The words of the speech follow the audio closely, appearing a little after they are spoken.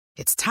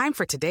It's time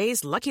for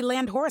today's Lucky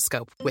Land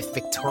horoscope with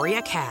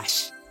Victoria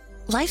Cash.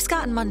 Life's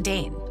gotten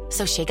mundane,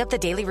 so shake up the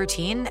daily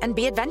routine and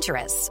be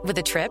adventurous with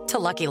a trip to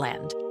Lucky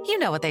Land. You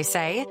know what they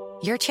say,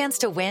 your chance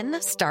to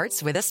win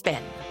starts with a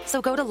spin.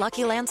 So go to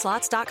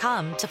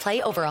LuckyLandSlots.com to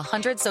play over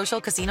 100 social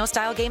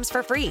casino-style games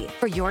for free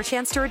for your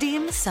chance to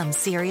redeem some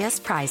serious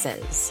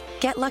prizes.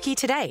 Get lucky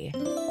today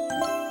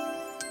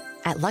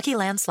at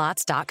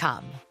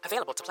LuckyLandSlots.com.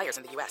 Available to players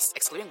in the U.S.,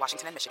 excluding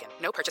Washington and Michigan.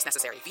 No purchase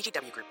necessary.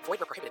 VGW Group. Void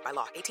where prohibited by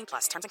law. 18+.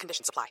 Terms and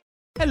conditions apply.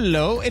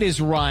 Hello, it is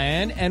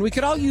Ryan, and we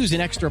could all use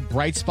an extra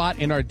bright spot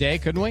in our day,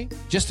 couldn't we?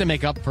 Just to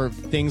make up for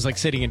things like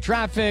sitting in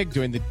traffic,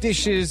 doing the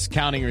dishes,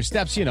 counting your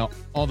steps, you know,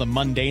 all the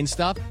mundane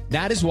stuff.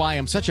 That is why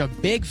I'm such a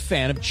big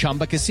fan of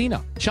Chumba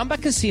Casino. Chumba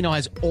Casino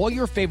has all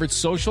your favorite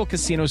social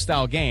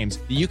casino-style games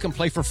that you can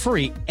play for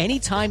free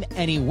anytime,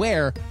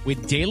 anywhere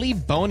with daily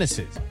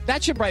bonuses.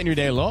 That should brighten your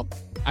day a little.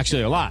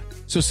 Actually, a lot.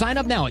 So sign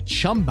up now at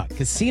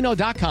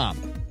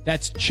ChumbaCasino.com.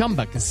 That's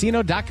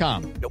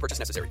ChumbaCasino.com. No purchase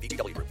necessary.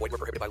 VGW Group. Void where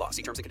prohibited by law.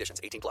 See terms and conditions.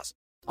 18+.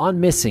 On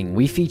Missing,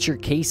 we feature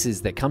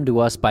cases that come to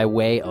us by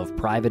way of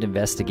private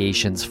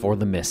investigations for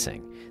the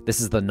missing.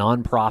 This is the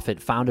nonprofit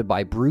founded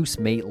by Bruce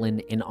Maitland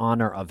in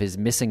honor of his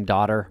missing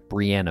daughter,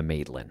 Brianna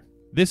Maitland.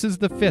 This is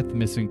the 5th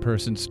missing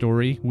person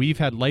story we've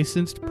had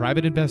licensed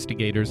private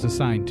investigators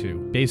assigned to.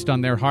 Based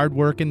on their hard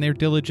work and their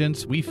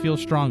diligence, we feel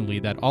strongly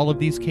that all of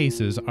these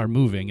cases are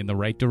moving in the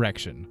right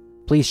direction.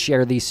 Please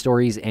share these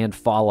stories and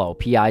follow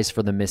PIs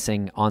for the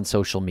Missing on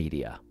social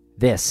media.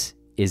 This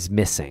is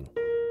Missing.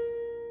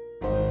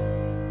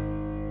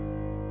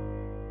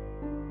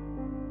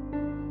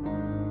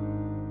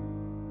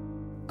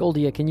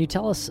 Goldia, can you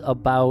tell us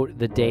about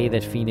the day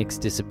that Phoenix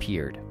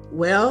disappeared?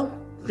 Well,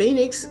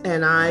 Phoenix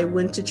and I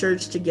went to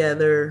church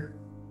together.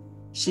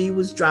 She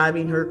was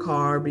driving her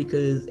car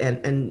because,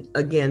 and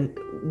again,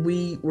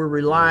 we were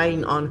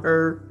relying on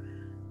her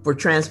for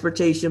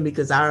transportation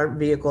because our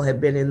vehicle had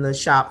been in the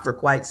shop for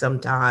quite some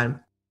time.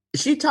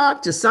 She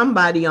talked to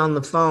somebody on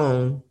the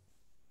phone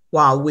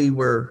while we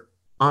were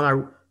on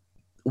our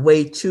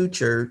way to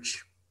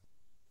church.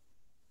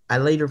 I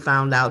later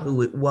found out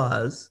who it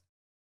was.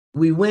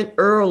 We went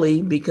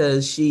early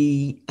because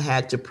she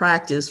had to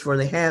practice for in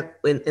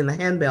the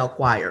handbell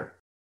choir.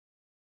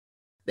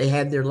 They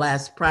had their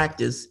last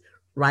practice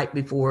right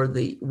before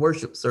the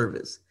worship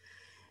service.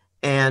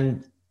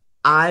 And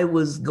I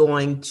was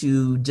going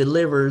to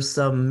deliver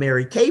some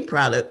Mary Kay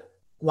product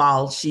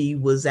while she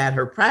was at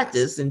her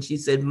practice. And she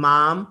said,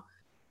 "Mom,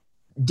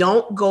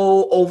 don't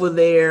go over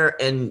there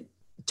and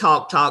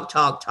talk.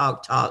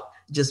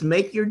 Just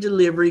make your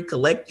delivery,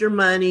 collect your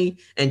money,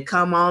 and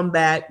come on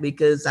back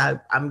because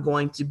I'm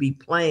going to be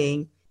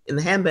playing in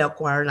the handbell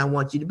choir and I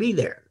want you to be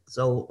there."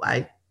 So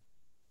I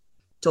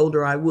told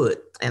her I would,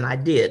 and I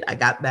did. I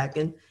got back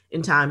in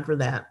time for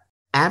that.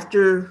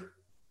 After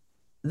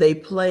they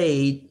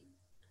played,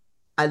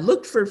 I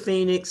looked for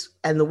Phoenix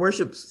and the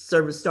worship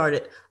service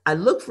started. I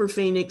looked for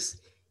Phoenix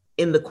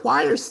in the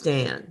choir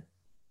stand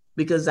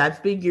because I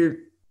figured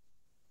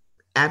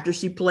after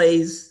she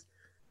plays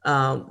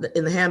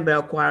in the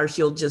handbell choir,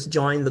 she'll just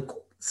join the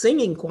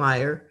singing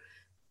choir,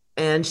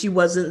 and she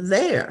wasn't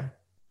there.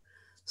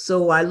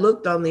 So I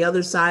looked on the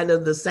other side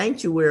of the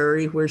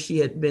sanctuary where she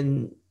had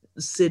been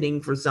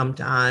sitting for some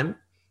time,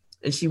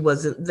 and she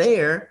wasn't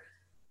there.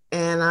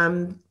 And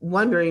I'm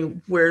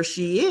wondering where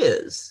she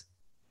is.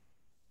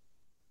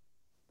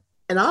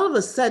 And all of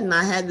a sudden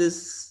I had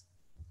this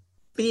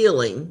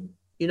feeling,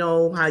 you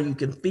know, how you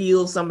can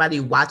feel somebody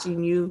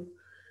watching you.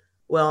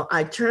 Well,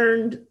 I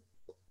turned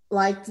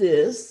like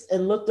this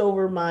and looked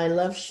over my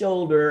left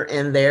shoulder,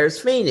 and there's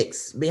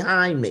Phoenix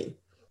behind me.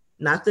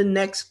 Not the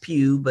next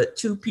pew, but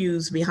 2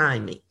 pews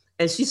behind me.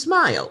 And she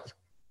smiled.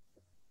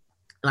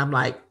 And I'm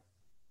like,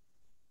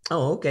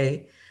 oh,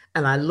 okay.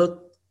 And I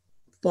looked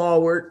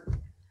forward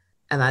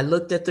and I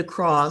looked at the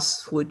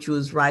cross, which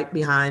was right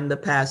behind the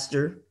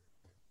pastor.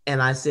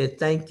 And I said,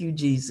 "Thank you,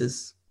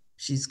 Jesus.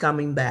 She's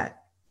coming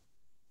back."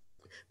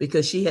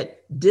 Because she had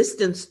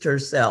distanced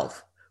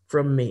herself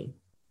from me.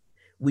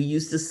 We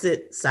used to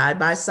sit side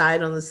by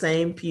side on the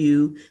same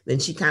pew. Then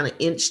she kind of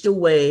inched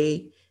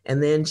away,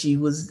 and then she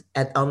was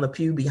on the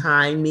pew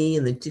behind me,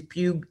 and the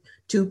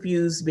two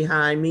pews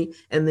behind me.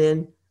 And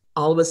then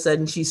all of a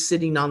sudden, she's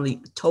sitting on the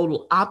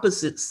total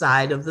opposite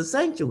side of the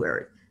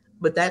sanctuary.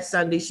 But that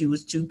Sunday, she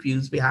was 2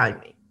 pews behind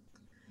me.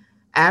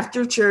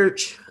 After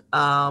church,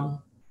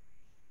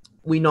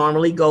 we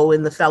normally go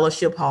in the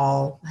fellowship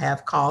hall,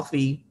 have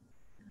coffee.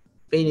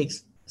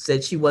 Phoenix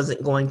said she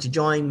wasn't going to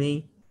join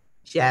me.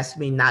 She asked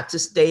me not to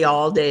stay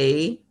all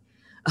day.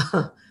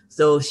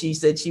 So she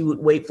said she would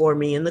wait for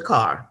me in the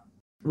car.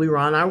 We were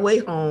on our way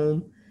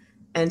home,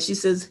 and she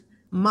says,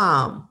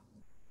 "Mom,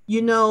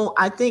 you know,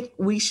 I think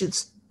we should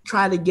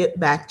try to get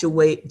back to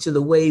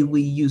the way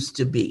we used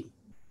to be."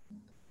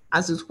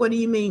 I says, "What do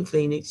you mean,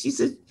 Phoenix?" She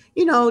said,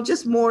 "You know,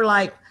 just more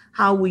like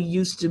how we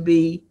used to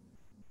be."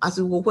 I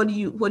said, "Well, what do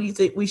you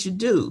think we should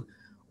do?"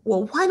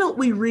 "Well, why don't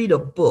we read a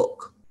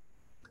book?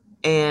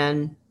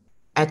 And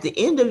at the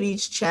end of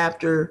each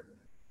chapter,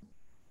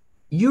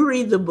 You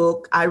read the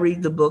book, I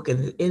read the book,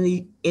 and in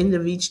the end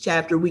of each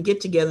chapter, we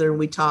get together and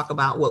we talk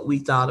about what we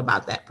thought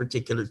about that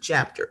particular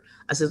chapter.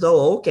 I says,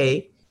 oh,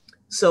 okay.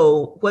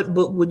 So what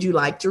book would you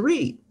like to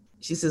read?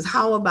 She says,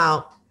 how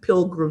about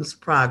Pilgrim's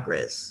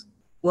Progress?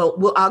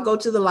 Well, I'll go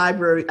to the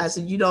library. I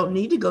said, you don't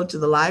need to go to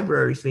the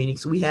library,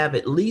 Phoenix. We have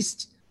at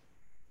least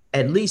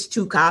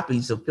 2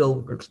 copies of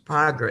Pilgrim's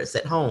Progress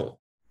at home.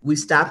 We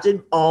stopped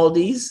at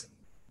Aldi's.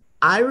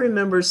 I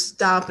remember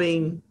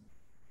stopping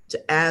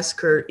to ask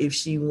her if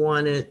she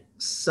wanted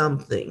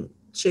something,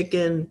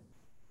 chicken.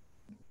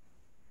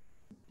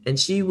 And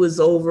she was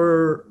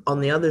over on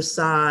the other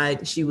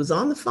side. She was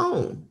on the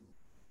phone.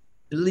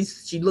 At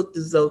least she looked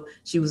as though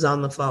she was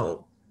on the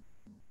phone.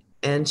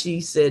 And she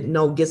said,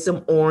 no, get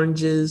some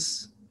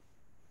oranges.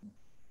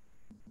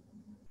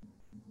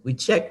 We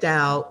checked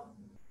out.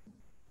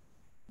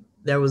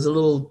 There was a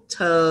little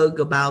tug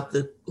about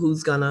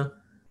who's gonna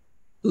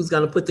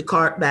put the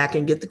cart back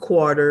and get the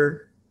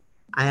quarter.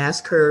 I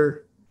asked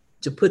her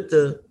to put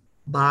the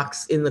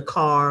box in the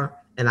car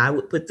and I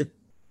would put the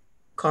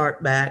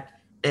cart back,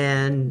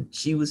 and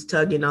she was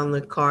tugging on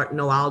the cart.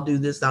 No, I'll do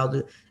this, I'll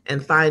do.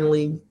 And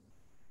finally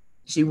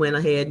she went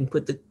ahead and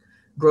put the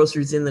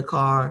groceries in the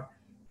car,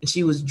 and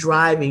she was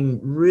driving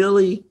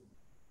really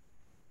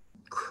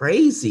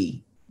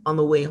crazy on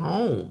the way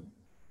home.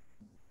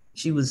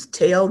 She was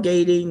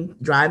tailgating,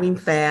 driving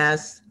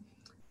fast,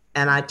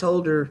 and I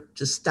told her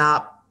to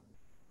stop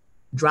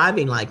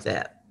driving like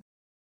that.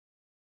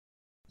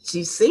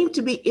 She seemed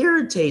to be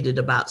irritated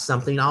about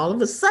something all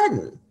of a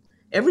sudden.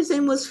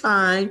 Everything was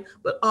fine,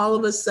 but all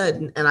of a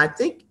sudden, and I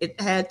think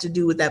it had to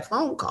do with that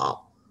phone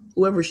call,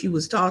 whoever she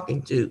was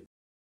talking to,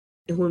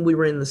 when we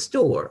were in the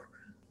store.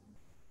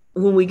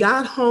 When we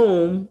got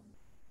home,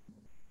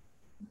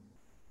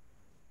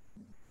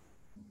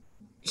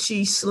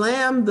 she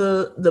slammed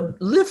the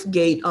lift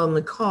gate on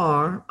the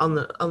car, on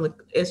the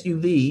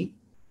SUV,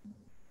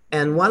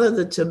 and one of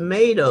the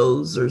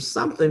tomatoes or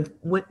something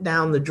went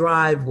down the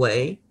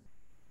driveway.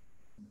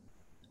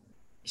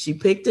 She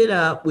picked it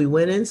up. We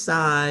went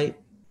inside.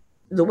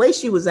 The way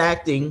she was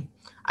acting,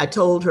 I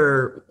told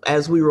her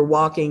as we were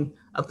walking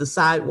up the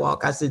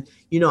sidewalk, I said,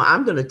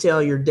 I'm going to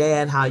tell your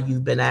dad how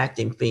you've been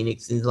acting,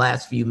 Phoenix, in the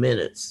last few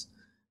minutes.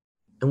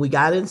 And we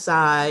got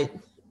inside.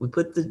 We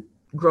put the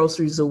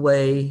groceries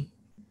away.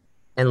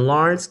 And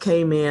Lawrence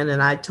came in,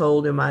 and I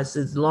told him, I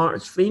said,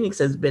 Lawrence, Phoenix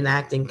has been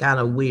acting kind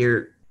of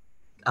weird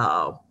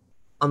on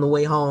the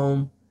way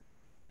home.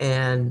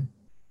 And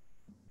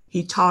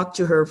he talked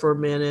to her for a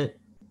minute,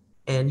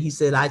 and he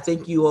said, I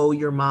think you owe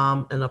your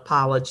mom an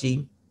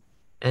apology.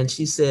 And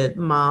she said,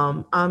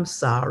 Mom, I'm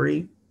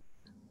sorry.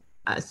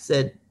 I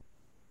said,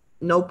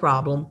 no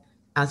problem.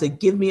 I said,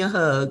 give me a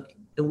hug.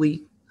 And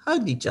we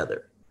hugged each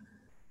other.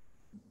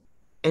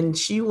 And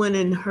she went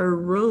in her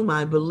room,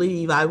 I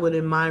believe. I went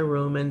in my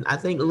room. And I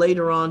think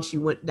later on she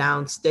went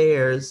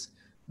downstairs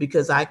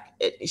because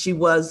she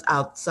was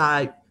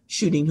outside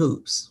shooting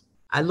hoops.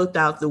 I looked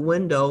out the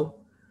window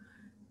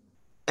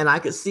and I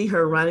could see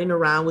her running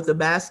around with a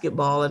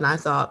basketball. And I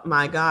thought,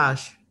 my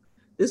gosh,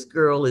 this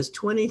girl is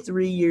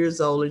 23 years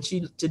old. And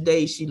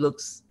today she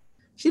looked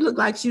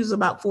like she was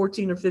about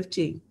 14 or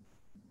 15.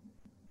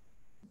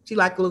 She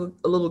like a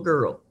little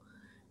girl.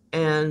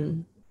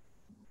 And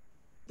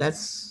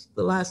that's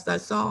the last I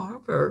saw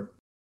of her.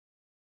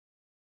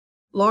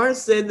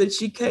 Lawrence said that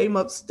she came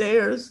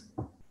upstairs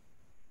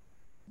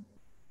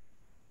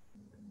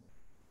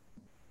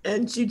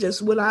and she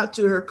just went out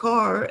to her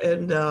car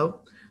and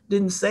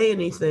didn't say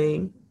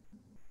anything.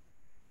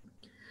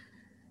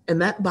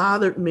 And that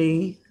bothered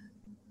me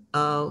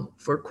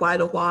for quite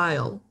a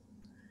while.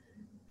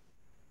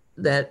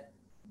 And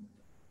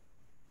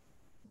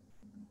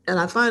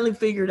I finally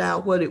figured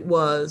out what it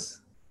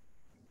was.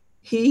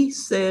 He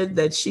said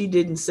that she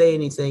didn't say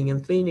anything,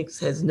 and Phoenix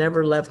has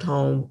never left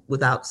home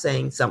without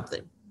saying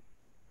something.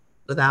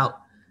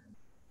 Without,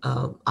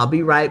 I'll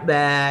be right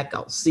back,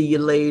 I'll see you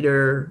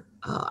later,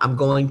 I'm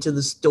going to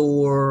the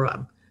store,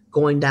 I'm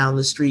going down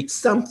the street,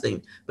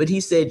 something. But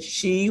he said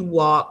she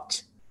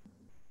walked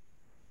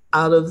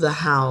out of the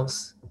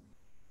house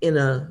in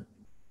a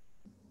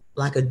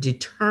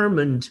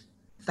determined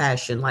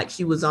fashion, like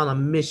she was on a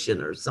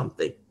mission or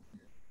something.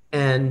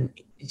 And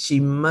she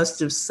must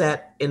have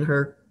sat in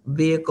her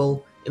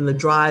vehicle in the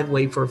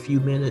driveway for a few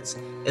minutes,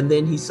 and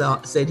then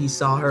said he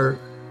saw her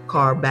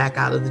car back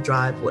out of the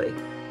driveway.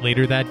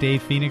 Later that day,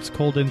 Phoenix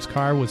Colden's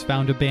car was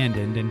found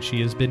abandoned, and she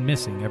has been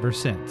missing ever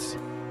since.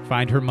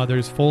 Find her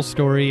mother's full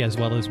story as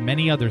well as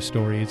many other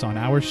stories on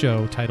our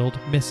show titled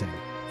Missing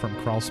from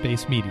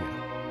Crawlspace Media.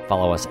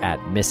 Follow us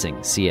at Missing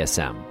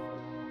CSM.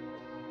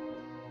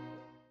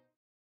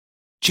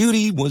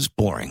 Judy was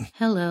boring.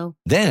 Hello.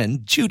 Then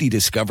Judy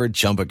discovered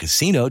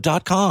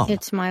ChumbaCasino.com.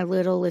 It's my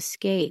little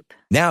escape.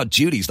 Now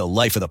Judy's the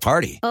life of the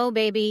party. Oh,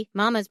 baby,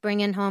 mama's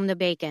bringing home the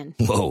bacon.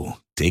 Whoa,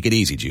 take it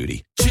easy,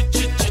 Judy.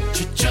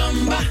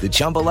 The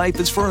Chumba life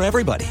is for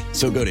everybody.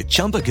 So go to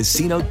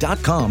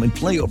ChumbaCasino.com and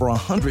play over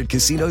 100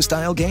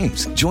 casino-style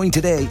games. Join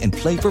today and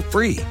play for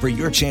free for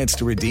your chance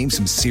to redeem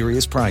some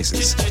serious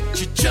prizes.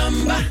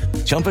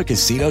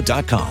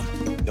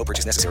 ChumbaCasino.com. No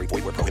purchase necessary.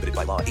 Void where prohibited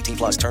by law. 18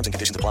 plus terms and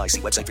conditions apply.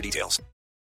 See website for details.